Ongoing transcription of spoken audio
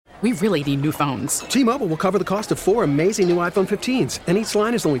We really need new phones. T-Mobile will cover the cost of 4 amazing new iPhone 15s, and each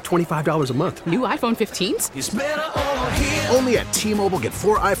line is only $25 a month. New iPhone 15s? It's better over here. Only at T-Mobile, get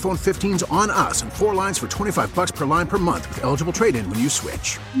 4 iPhone 15s on us and 4 lines for $25 per line per month with eligible trade-in when you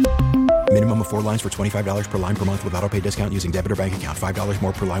switch. Minimum of 4 lines for $25 per line per month with autopay discount using debit or bank account. $5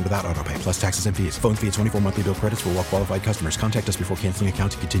 more per line without autopay, plus taxes and fees. Phone fee at 24 monthly bill credits for well-qualified customers. Contact us before canceling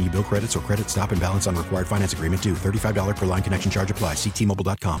account to continue bill credits or credit stop and balance on required finance agreement due. $35 per line connection charge applies. See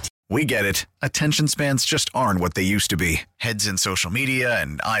T-Mobile.com. We get it. Attention spans just aren't what they used to be. Heads in social media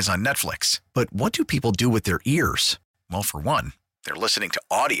and eyes on Netflix. But what do people do with their ears? Well, for one, they're listening to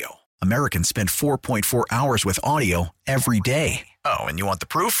audio. Americans spend 4.4 hours with audio every day. Oh, and you want the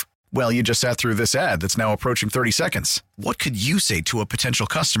proof? Well, you just sat through this ad that's now approaching 30 seconds. What could you say to a potential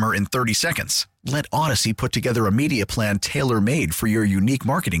customer in 30 seconds? Let Odyssey put together a media plan tailor-made for your unique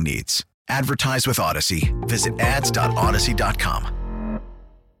marketing needs. Advertise with Odyssey. Visit ads.odyssey.com.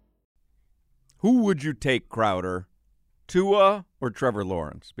 Who would you take, Crowder? Tua or Trevor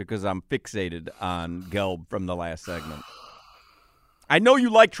Lawrence? Because I'm fixated on Gelb from the last segment. I know you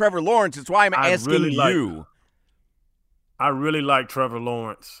like Trevor Lawrence. That's why I'm asking you. I really like Trevor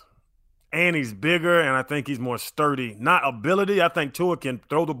Lawrence. And he's bigger, and I think he's more sturdy. Not ability. I think Tua can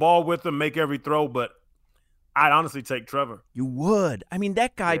throw the ball with him, make every throw, but I'd honestly take Trevor. You would. I mean,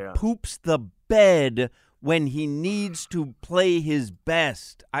 that guy poops the bed when he needs to play his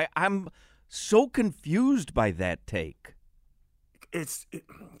best. I'm so confused by that take. It's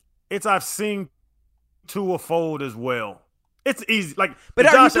I've seen Tua fold as well. It's easy. But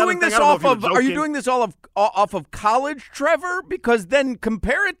are you doing this off of college Trevor? Because then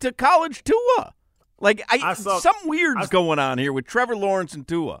compare it to college Tua. Some weird's going on here with Trevor Lawrence and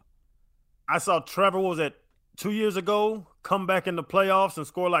Tua. I saw Trevor, what was it, 2 years ago, come back in the playoffs and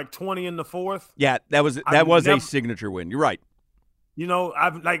score like 20 in the fourth. Yeah, that was a signature win. You're right. You know,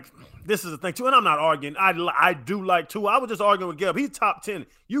 this is the thing too, and I'm not arguing. I do like Tua. I was just arguing with Gelb. He's top 10.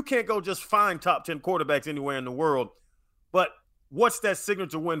 You can't go just find top 10 quarterbacks anywhere in the world. But what's that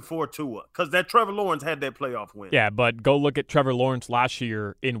signature win for Tua? Because that Trevor Lawrence had that playoff win. Yeah, but go look at Trevor Lawrence last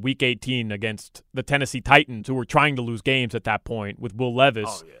year in Week 18 against the Tennessee Titans, who were trying to lose games at that point with Will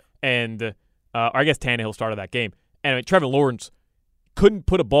Levis. Oh, yeah. And I guess Tannehill started that game. And Trevor Lawrence couldn't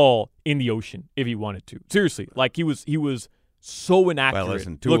put a ball in the ocean if he wanted to. Seriously, he was so inaccurate. Well,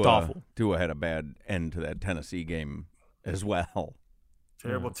 listen, looked awful. Tua had a bad end to that Tennessee game as well.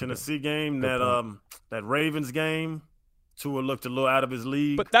 Terrible Tennessee game. That Ravens game. Tua looked a little out of his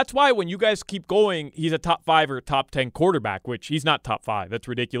league. But that's why when you guys keep going, he's a top 5 or top 10 quarterback, which he's not top 5. That's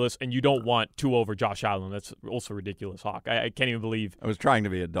ridiculous. And you don't want Tua over Josh Allen. That's also ridiculous, Hawk. I can't even believe. I was trying to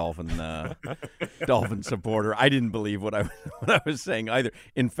be a Dolphin supporter. I didn't believe what I was saying either.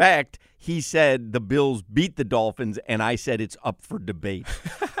 In fact, he said the Bills beat the Dolphins, and I said it's up for debate.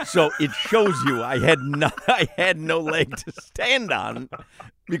 So it shows you I had no leg to stand on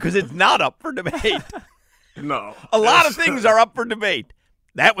because it's not up for debate. No. A lot of things are up for debate.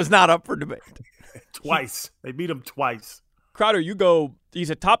 That was not up for debate. Twice. They beat him twice. Crowder, you go, he's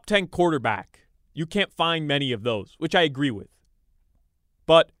a top 10 quarterback. You can't find many of those, which I agree with.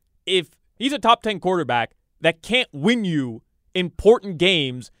 But if he's a top 10 quarterback that can't win you important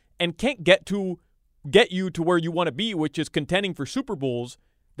games and can't get you to where you want to be, which is contending for Super Bowls,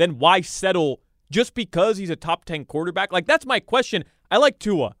 then why settle just because he's a top 10 quarterback? That's my question. I like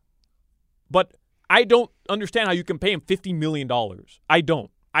Tua, but I don't understand how you can pay him $50 million. I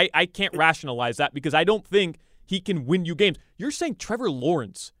don't. I can't rationalize that because I don't think he can win you games. You're saying Trevor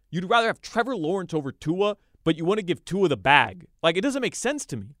Lawrence. You'd rather have Trevor Lawrence over Tua, but you want to give Tua the bag. It doesn't make sense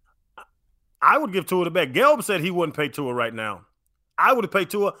to me. I would give Tua the bag. Gelb said he wouldn't pay Tua right now. I would have paid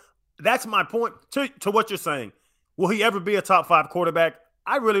Tua. That's my point to what you're saying. Will he ever be a top 5 quarterback?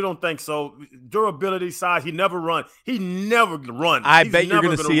 I really don't think so. Durability, size, he never run. I bet you're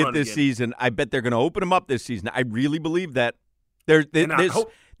going to see it this season. I bet they're going to open him up this season. I really believe that.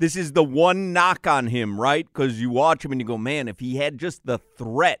 This is the one knock on him, right? Because you watch him and you go, man, if he had just the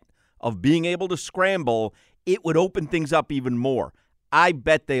threat of being able to scramble, it would open things up even more. I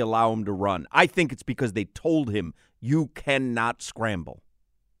bet they allow him to run. I think it's because they told him, you cannot scramble.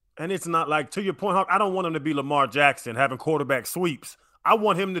 And it's not to your point, Hawk, I don't want him to be Lamar Jackson having quarterback sweeps. I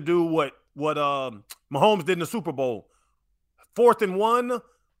want him to do what Mahomes did in the Super Bowl. 4th and 1,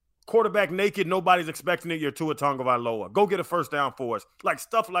 quarterback naked, nobody's expecting it. You're Tua Tagovailoa. Go get a first down for us.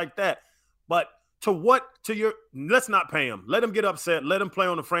 Stuff like that. But let's not pay him. Let him get upset. Let him play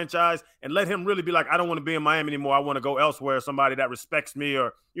on the franchise and let him really be I don't want to be in Miami anymore. I want to go elsewhere. Somebody that respects me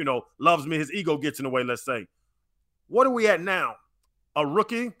or, loves me. His ego gets in the way, let's say. What are we at now? A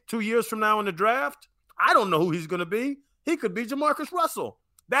rookie 2 years from now in the draft? I don't know who he's going to be. He could be Jamarcus Russell.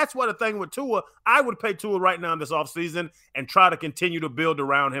 That's what the thing with Tua. I would pay Tua right now in this offseason and try to continue to build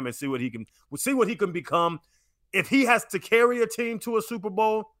around him and see what he can become. If he has to carry a team to a Super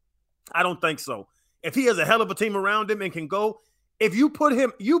Bowl, I don't think so. If he has a hell of a team around him and can go, if you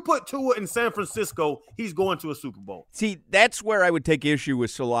put Tua in San Francisco, he's going to a Super Bowl. See, that's where I would take issue with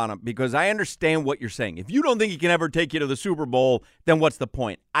Solana, because I understand what you're saying. If you don't think he can ever take you to the Super Bowl, then what's the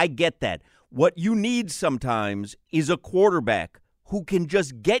point? I get that. What you need sometimes is a quarterback who can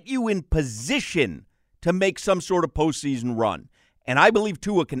just get you in position to make some sort of postseason run. And I believe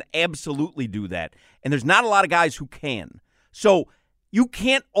Tua can absolutely do that. And there's not a lot of guys who can. So you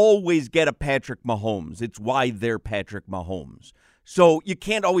can't always get a Patrick Mahomes. It's why they're Patrick Mahomes. So you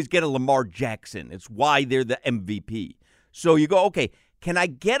can't always get a Lamar Jackson. It's why they're the MVP. So you go, okay, can I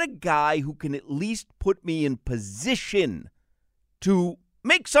get a guy who can at least put me in position to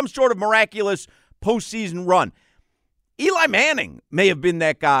make some sort of miraculous postseason run? Eli Manning may have been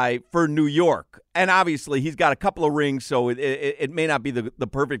that guy for New York. And obviously he's got a couple of rings, so it may not be the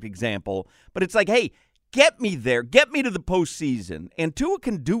perfect example. But it's like, hey, get me there. Get me to the postseason. And Tua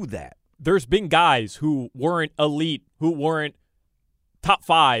can do that. There's been guys who weren't elite, who weren't top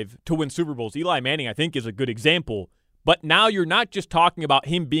 5 to win Super Bowls. Eli Manning, I think, is a good example. But now you're not just talking about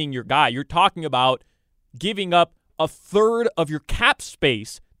him being your guy. You're talking about giving up a third of your cap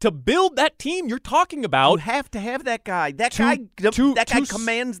space to build that team you're talking about. You have to have that guy. That guy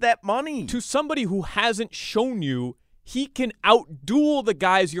commands that money. To somebody who hasn't shown you he can outduel the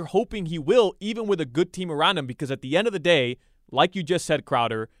guys you're hoping he will, even with a good team around him, because at the end of the day, like you just said,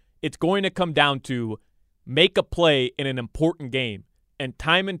 Crowder, it's going to come down to make a play in an important game. And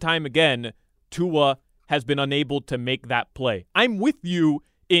time again, Tua has been unable to make that play. I'm with you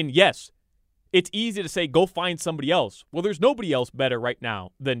in, yes, it's easy to say go find somebody else. Well, there's nobody else better right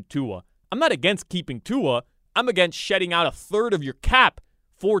now than Tua. I'm not against keeping Tua. I'm against shedding out a third of your cap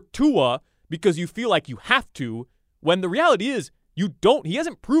for Tua because you feel like you have to, when the reality is you don't. He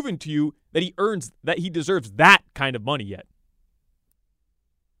hasn't proven to you that he deserves that kind of money yet.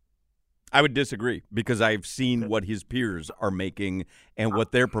 I would disagree, because I've seen what his peers are making and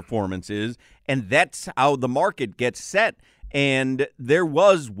what their performance is, and that's how the market gets set. And there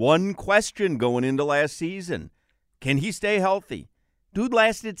was one question going into last season. Can he stay healthy? Dude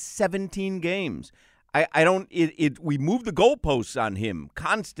lasted 17 games. We moved the goalposts on him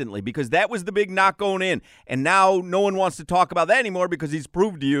constantly because that was the big knock going in. And now no one wants to talk about that anymore because he's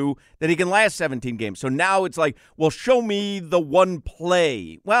proved to you that he can last 17 games. So now it's like, well, show me the one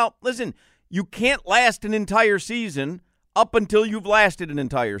play. Well, listen, you can't last an entire season up until you've lasted an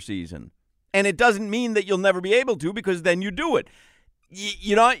entire season. And it doesn't mean that you'll never be able to, because then you do it.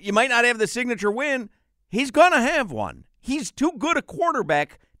 You know, you might not have the signature win. He's going to have one. He's too good a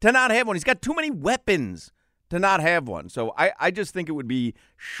quarterback to not have one. He's got too many weapons to not have one. So I just think it would be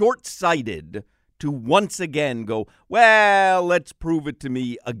short-sighted to once again go, well, let's prove it to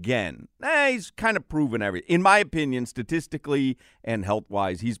me again. He's kind of proven everything. In my opinion, statistically and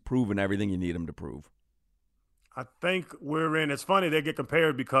health-wise, he's proven everything you need him to prove. I think it's funny they get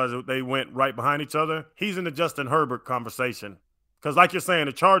compared because they went right behind each other. He's in the Justin Herbert conversation. Because like you're saying,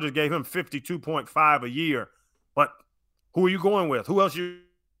 the Chargers gave him $52.5 a year. But who are you going with? Who else are you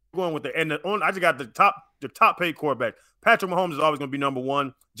going with? And I just got the top paid quarterback. Patrick Mahomes is always going to be number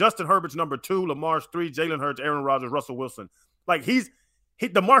 1. Justin Herbert's number 2. Lamar's 3. Jalen Hurts, Aaron Rodgers, Russell Wilson. Like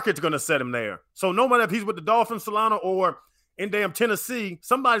the market's going to set him there. So no matter if he's with the Dolphins, Solana, or in damn Tennessee,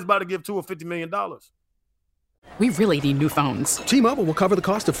 somebody's about to give Tua $50 million. We really need new phones. T-Mobile will cover the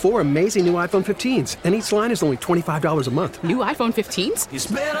cost of 4 amazing new iPhone 15s, and each line is only $25 a month. New iPhone 15s? It's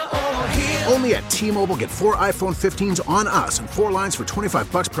better over here. Only at T-Mobile, get 4 iPhone 15s on us and 4 lines for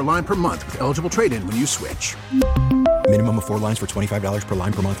 $25 per line per month with eligible trade-in when you switch. Minimum of 4 lines for $25 per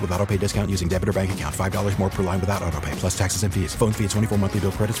line per month with auto-pay discount using debit or bank account. $5 more per line without auto-pay, plus taxes and fees. Phone fee at 24 monthly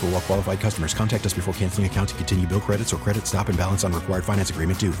bill credits for well-qualified customers. Contact us before canceling account to continue bill credits or credit stop and balance on required finance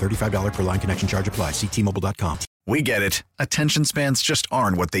agreement due. $35 per line connection charge applies. See T-Mobile.com. We get it. Attention spans just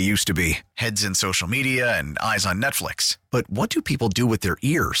aren't what they used to be. Heads in social media and eyes on Netflix. But what do people do with their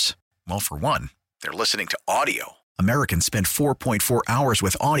ears? Well, for one, they're listening to audio. Americans spend 4.4 hours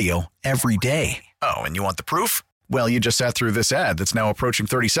with audio every day. Oh, and you want the proof? Well, you just sat through this ad that's now approaching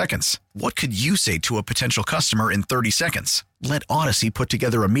 30 seconds. What could you say to a potential customer in 30 seconds? Let Odyssey put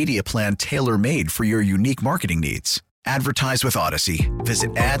together a media plan tailor-made for your unique marketing needs. Advertise with Odyssey.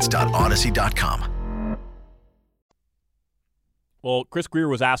 Visit ads.odyssey.com. Well, Chris Greer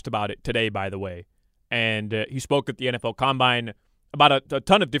was asked about it today, by the way, and he spoke at the NFL Combine about a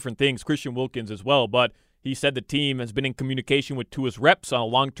ton of different things, Christian Wilkins as well, but he said the team has been in communication with Tua's reps on a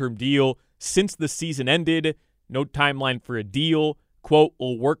long-term deal since the season ended. No timeline for a deal. quote,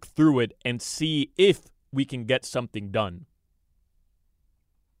 we'll work through it and see if we can get something done.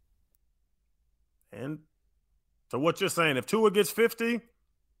 And so what you're saying, if Tua gets 50,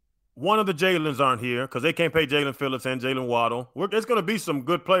 one of the Jalens aren't here because they can't pay Jalen Phillips and Jalen Waddle. It's going to be some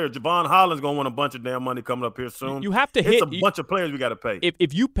good players. Javon Holland's going to want a bunch of damn money coming up here soon. You have to It's a bunch of players we got to pay.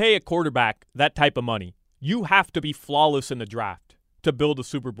 If you pay a quarterback that type of money, you have to be flawless in the draft to build a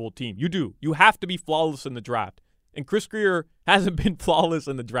Super Bowl team. You do. You have to be flawless in the draft. And Chris Grier hasn't been flawless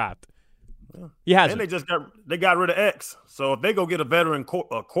in the draft. Yeah. He hasn't. And they got rid of X. So if they go get a veteran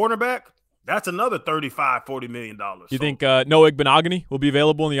cornerback, that's another $35, $40 million. You think Noah Igbenogany will be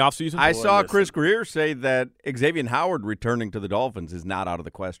available in the offseason? I saw Chris Grier say that Xavier Howard returning to the Dolphins is not out of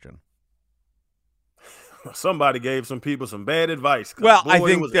the question. Somebody gave some people some bad advice. Well, I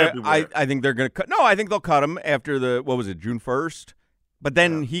think they're going to cut. No, I think they'll cut him after June 1st? But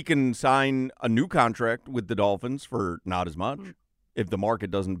then he can sign a new contract with the Dolphins for not as much if the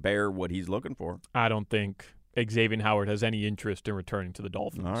market doesn't bear what he's looking for. I don't think Xavier Howard has any interest in returning to the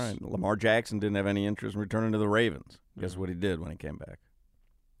Dolphins. All right. Lamar Jackson didn't have any interest in returning to the Ravens. Guess what he did when he came back?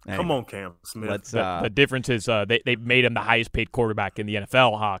 Anyway, come on, Cam Smith. The difference is they made him the highest-paid quarterback in the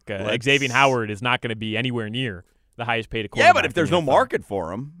NFL, Hawk. Xavier Howard is not going to be anywhere near the highest-paid quarterback. Yeah, but if there's no market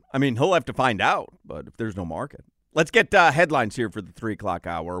for him, I mean, he'll have to find out. But if there's no market. Let's get headlines here for the 3 o'clock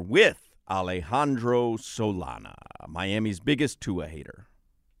hour with Alejandro Solana, Miami's biggest Tua hater.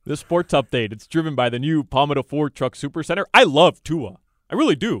 This sports update, it's driven by the new Palmetto Ford Truck Supercenter. I love Tua. I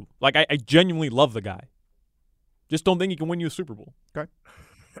really do. Like, I genuinely love the guy. Just don't think he can win you a Super Bowl. Okay.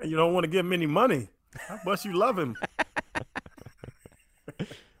 You don't want to give him any money. How much you love him?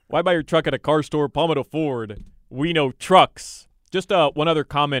 Why buy your truck at a car store? Palmetto Ford. We know trucks. Just one other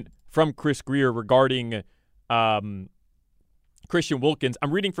comment from Chris Grier regarding Christian Wilkins.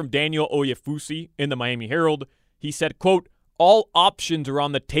 I'm reading from Daniel Oyefusi in the Miami Herald. He said, quote, all options are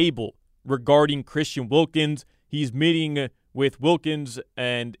on the table regarding Christian Wilkins. He's meeting with Wilkins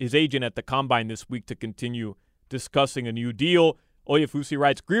and his agent at the Combine this week to continue discussing a new deal. Oyefusi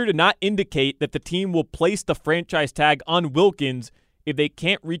writes, Grier did not indicate that the team will place the franchise tag on Wilkins if they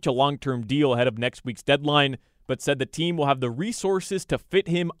can't reach a long-term deal ahead of next week's deadline, but said the team will have the resources to fit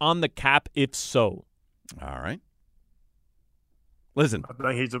him on the cap if so. All right. Listen. I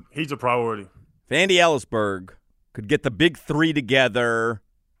think he's a priority. If Andy Ellisberg could get the big three together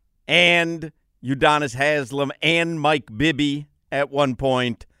and Udonis Haslem and Mike Bibby at one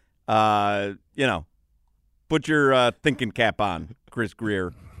point, put your thinking cap on, Chris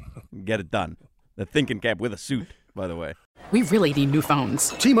Grier. Get it done. The thinking cap with a suit, by the way. We really need new phones.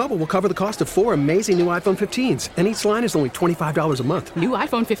 T-Mobile will cover the cost of 4 amazing new iPhone 15s, and each line is only $25 a month. New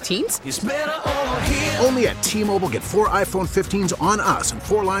iPhone 15s? It's better over here. Only at T-Mobile, get 4 iPhone 15s on us and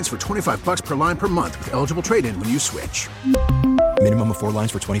 4 lines for $25 per line per month with eligible trade-in when you switch. Minimum of 4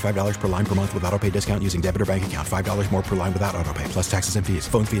 lines for $25 per line per month with autopay discount using debit or bank account. $5 more per line without autopay, plus taxes and fees.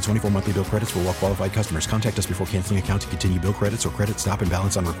 Phone fee at 24 monthly bill credits for well-qualified customers. Contact us before canceling account to continue bill credits or credit stop and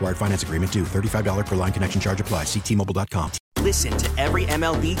balance on required finance agreement due. $35 per line connection charge applies. See T-Mobile.com. Listen to every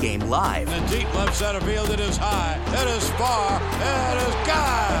MLB game live. In the deep left center field, it is high, it is far, it is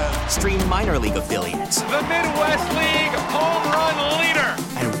gone. Stream minor league affiliates. The Midwest League home run leader.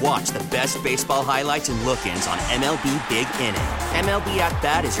 And watch the best baseball highlights and look-ins on MLB Big Inning. MLB At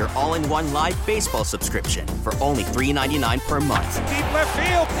Bat is your all-in-one live baseball subscription for only $3.99 per month. Deep left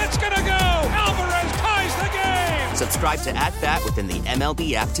field, it's gonna go. Alvarez ties the game. Subscribe to At Bat within the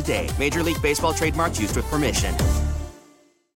MLB app today. Major League Baseball trademarks used with permission.